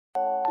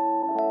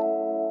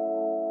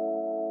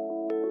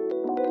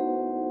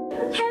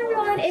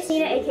It's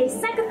Nina, aka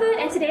Saiko Food,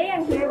 and today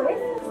I'm here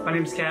with... My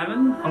name is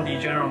Kevin. I'm the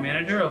general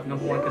manager of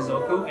No.1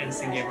 Kazoku in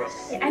San Gabriel.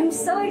 I'm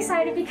so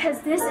excited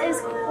because this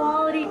is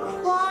quality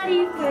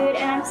food,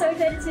 and I'm so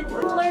excited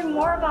to learn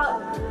more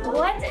about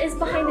what is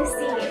behind the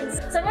scenes.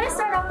 So I'm going to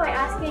start off by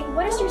asking,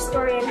 what is your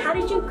story and how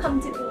did you come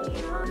to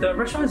be? The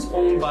restaurant is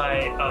owned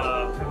by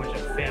pretty much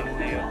a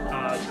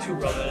family, two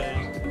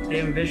brothers. They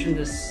envisioned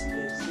this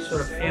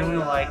sort of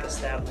family-like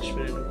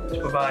establishment to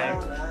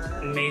provide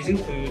amazing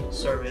food,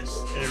 service,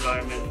 and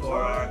environment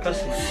for our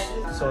customers.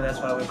 So that's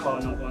why we call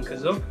it No.1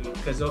 Kazoku.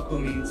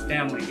 Kazoku means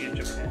family in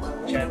Japan,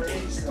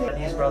 Japanese.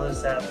 These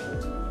brothers have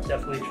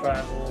definitely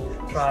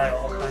traveled, try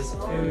all kinds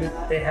of food.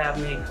 They have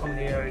me come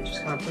here and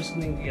just kind of put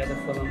something together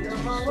for them to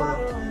sort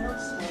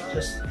of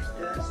just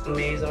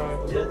amaze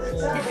our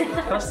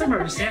local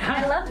customers.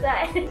 Yeah. I love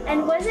that.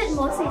 And was it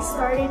mostly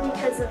started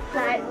because of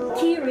that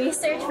key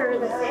research for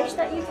the fish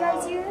that you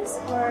guys use,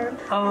 or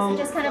was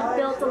it just kind of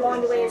built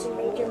along the way as you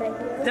made your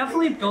menu?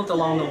 Definitely built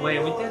along the way.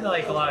 We did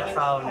like a lot of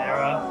trial and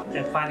error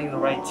and finding the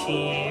right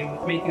team,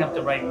 making up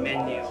the right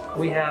menu.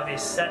 We have a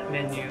set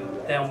menu,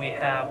 then we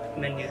have a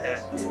menu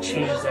that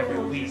changes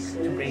every week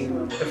to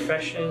bring the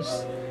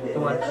freshest. We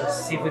want the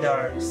seafood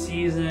are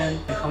seasoned.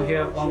 We come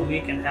here 1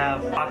 week and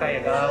have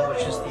akayaga,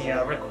 which is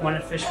the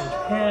recommended fish from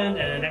Japan,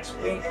 and the next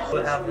week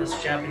we'll have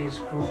this Japanese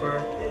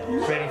grouper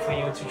ready for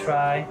you to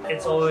try.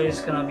 It's always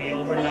gonna be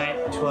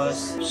overnight to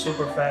us,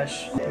 super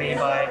fresh, made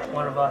by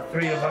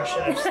three of our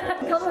chefs.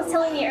 Kelvin was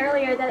telling me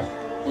earlier that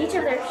each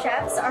of their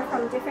chefs are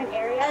from different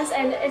areas,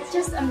 and it's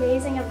just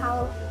amazing of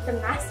how the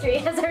mastery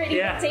has already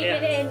been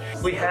taken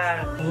in. We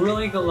had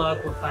really good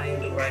luck with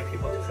finding the right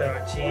people to fit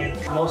our team.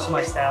 Most of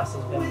my staff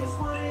has been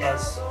with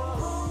us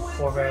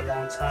for a very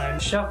long time.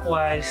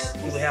 Chef-wise,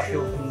 we have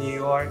people from New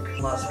York,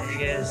 Las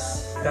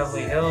Vegas,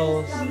 Beverly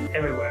Hills,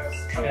 everywhere.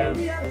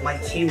 And my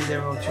team's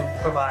able to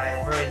provide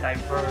a very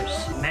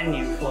diverse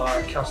menu for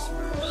our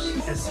customers.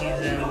 This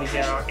season, we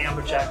get our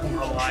amberjack from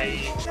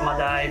Hawaii,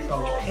 madai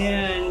from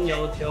Japan,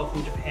 yellowtail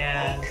from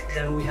Japan.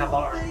 Then we have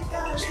our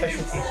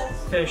specialty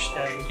fish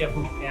that we get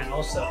from Japan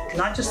also.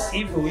 Not just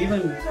seafood,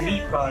 even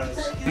meat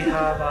products. We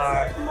have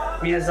our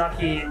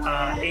Miyazaki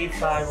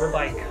A5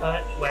 ribeye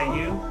cut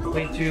Wagyu.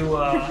 We do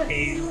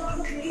a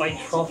white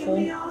truffle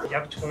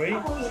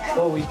yakitori,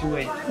 or we do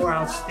a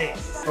 4-ounce steak,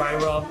 dry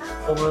rub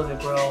over the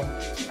grill.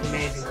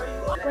 Amazing.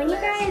 When you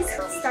guys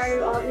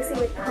started,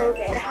 obviously with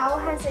COVID, how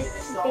has it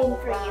been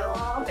for you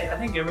all? I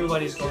think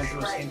everybody's going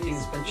through the same thing.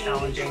 It's been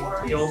challenging.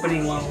 You're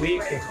opening 1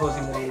 week, you're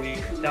closing 1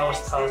 week. That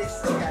was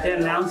tough. They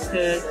announced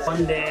it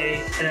one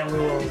day, and then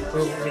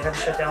we had to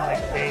shut down like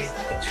a day,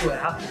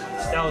 2.5 weeks.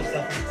 That was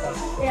definitely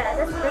tough. Yeah,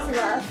 that's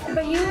rough.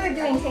 But you were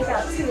doing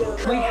takeout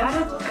too. We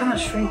had to kind of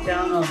shrink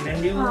down our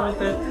menu a little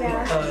bit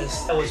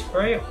because it was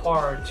very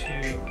hard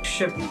to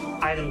ship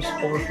items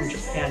over from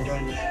Japan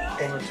during the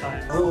COVID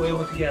time. We were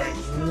able to get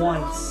like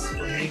once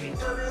or maybe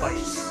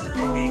twice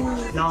a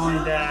week. Not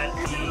only that,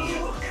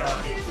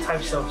 the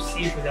types of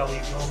seafood that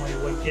we normally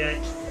would get,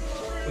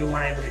 we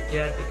weren't able to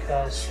get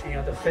because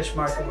the fish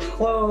market was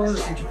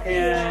closed in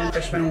Japan.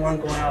 Fishermen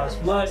weren't going out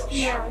as much.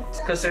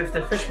 Because if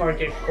the fish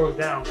market closed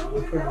down,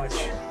 we're pretty much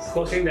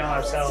closing down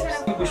ourselves.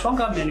 We shrunk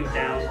our menu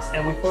down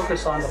and we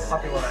focused on the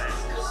popular items.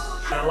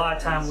 A lot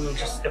of time we would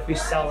just, if we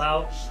sell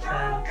out,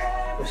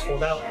 then we're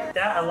sold out.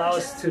 That allows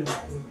us to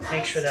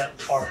make sure that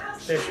our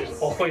fish is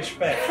always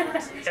fresh.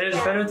 It is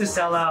better to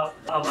sell out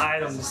of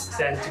items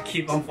than to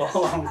keep them for a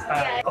long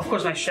time. Of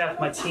course, my chef,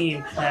 my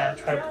team, try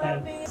to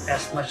plan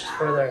as much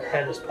further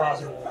ahead as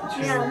possible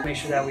to make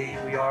sure that we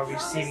are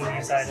receiving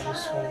these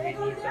items when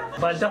we need them.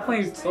 But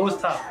definitely, it was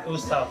tough. It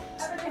was tough.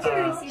 I can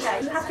really see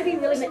that. You have to be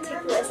really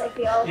meticulous, I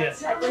feel.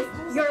 Yes. Like with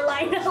your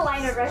line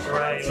of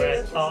restaurant.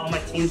 Right. On my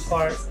team's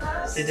part,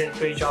 they did a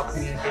great job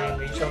communicating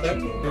with each other.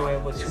 We were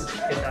able to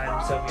get the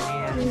items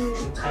that we need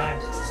in time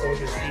so we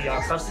could see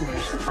our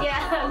customers.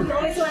 Yeah, we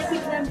always want to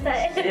keep them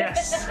fed.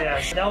 Yes.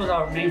 That was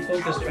our main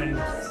focus during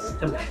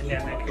the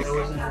pandemic. It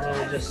wasn't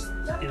really just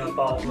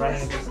about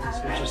running a business.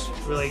 It was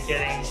just really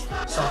getting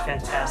some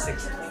fantastic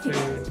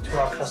food to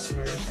our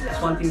customers.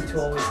 It's one thing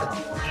to always have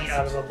to eat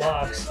out of a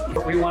box,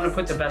 but we want to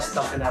put the best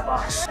stuff in that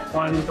box. I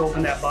want them to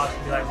open that box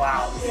and be like,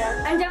 wow.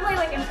 Yeah, I'm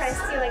definitely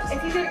impressed too. Like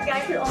if you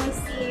guys could only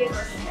see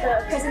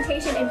the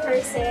presentation in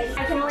person,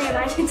 I can only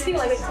imagine too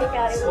with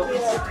takeout it would be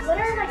like. What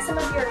are some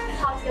of your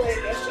popular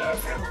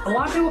dishes? A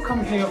lot of people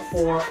come here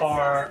for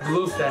our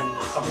bluefin.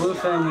 A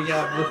bluefin, we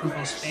got bluefin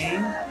from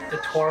Spain. The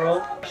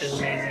toro is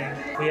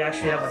amazing. We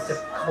actually have a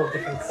couple of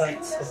different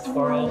cuts of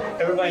toro.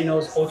 Everybody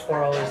knows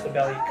otoro is the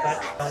belly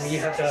cut. You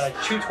have the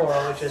chu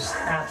toro, which is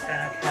half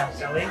back, half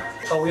belly.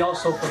 But we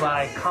also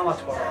provide kama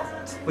toro,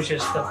 which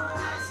is the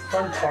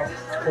front part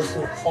close to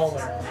the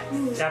collar.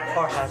 That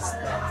part has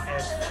the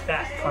as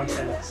fat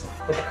content.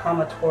 With the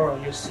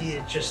kamatoro, you'll see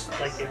it just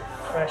like a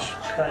fresh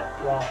cut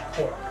raw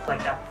pork,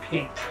 like that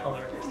pink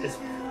color. It's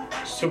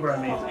super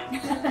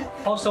amazing.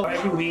 Also,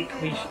 every week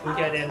we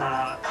get in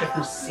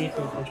different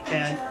seafood from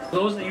Japan.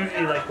 Those are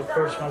usually like the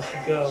first ones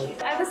to go.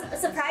 I was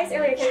surprised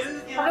earlier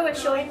because Papa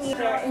was showing me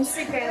their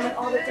Instagram with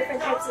all the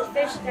different types of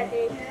fish that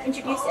they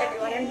introduced to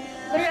everyone. And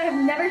literally,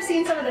 I've never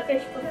seen some of the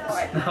fish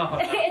before. No.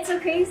 It's so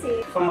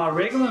crazy. From our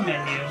regular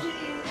menu,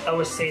 I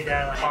would say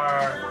that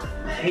our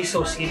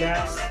miso sea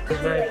bass is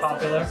very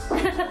popular.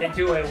 They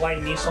do a white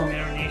miso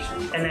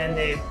marination and then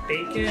they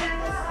bake it.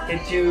 They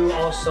do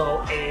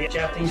also a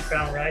Japanese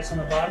brown rice on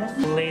the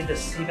bottom, lay the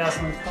sea bass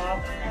on the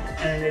top, and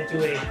then they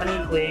do a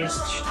honey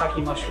glazed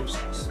shiitake mushroom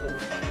sauce.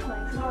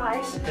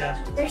 Gosh,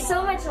 yeah. There's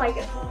so much like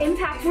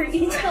impact for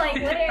each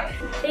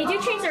they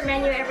do change their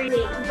menu every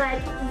week, but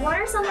what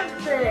are some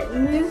of the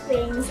new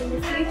things in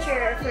the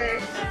future for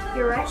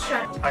your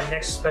restaurant? Our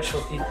next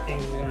specialty thing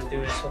we're going to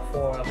do is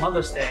for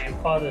Mother's Day and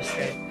Father's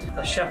Day,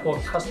 the chef will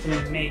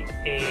custom make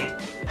a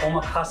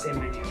omakase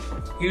menu,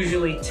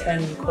 usually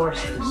 10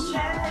 courses,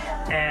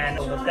 and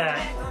with that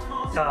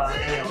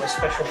a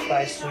special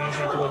price. We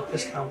usually do a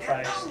discount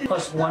price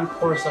plus 1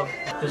 course of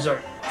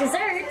dessert.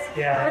 Dessert?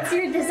 Yeah. What's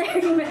your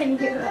dessert menu?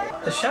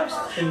 The chef's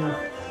been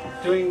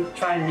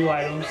trying new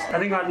items. I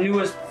think our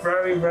newest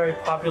very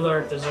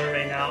popular dessert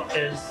right now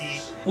is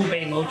the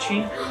ube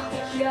mochi.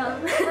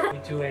 Yum. We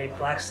do a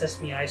black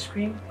sesame ice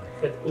cream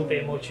with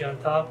ube mochi on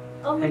top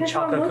and God,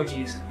 chocolate mochi.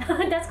 cookies.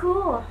 That's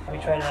cool. We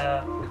try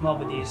to come up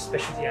with these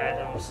specialty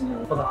items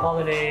for the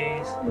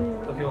holidays,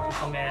 so people can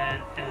come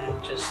in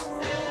and just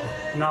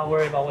not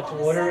worry about what to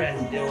order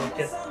and they will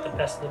get the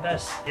best of the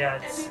best. Yeah,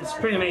 it's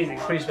pretty amazing,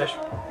 pretty special.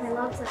 I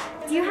love that.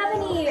 Do you have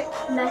any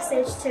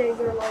message to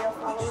your loyal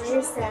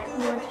followers that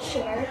you want to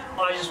share?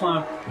 I just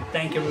want to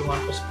thank everyone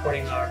for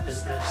supporting our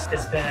business.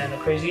 It's been a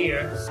crazy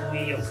year.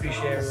 We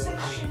appreciate everyone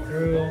coming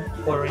through,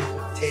 ordering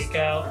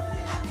takeout,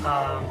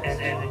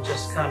 and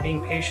just kind of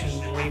being patient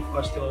and waiting for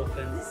us to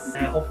open.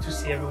 And I hope to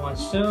see everyone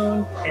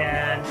soon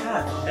and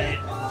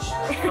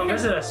come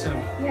visit us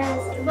soon. Yes.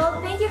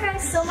 Well, thank you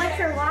guys so much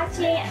for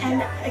watching.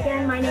 And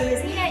again, my name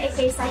is Ina,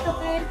 aka Saiko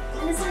Food,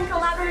 and this is in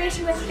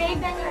collaboration with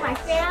Big Menu, my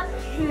fam,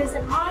 who is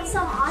an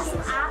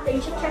awesome app that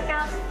you should check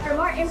out for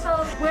more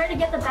info where to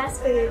get the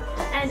best food.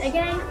 And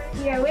again,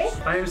 we are with...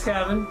 My name is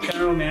Kevin,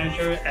 General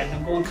Manager at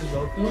No.1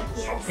 Kazoku.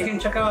 Yes. You can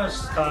check out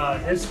our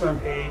Instagram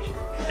page,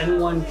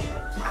 No.1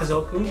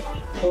 Kazoku,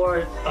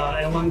 or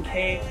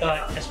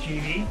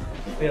N1K.SGV.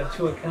 We have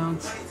 2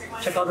 accounts.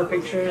 Check out the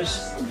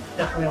pictures.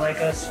 Definitely like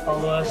us,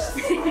 follow us.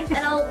 And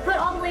I'll put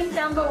all the links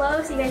down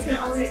below so you guys can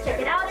always check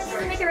it out and you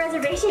can make a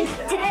reservation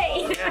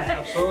today. Yeah,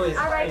 absolutely.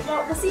 All right,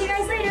 well, we'll see you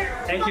guys later.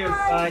 Thank you.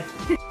 Bye.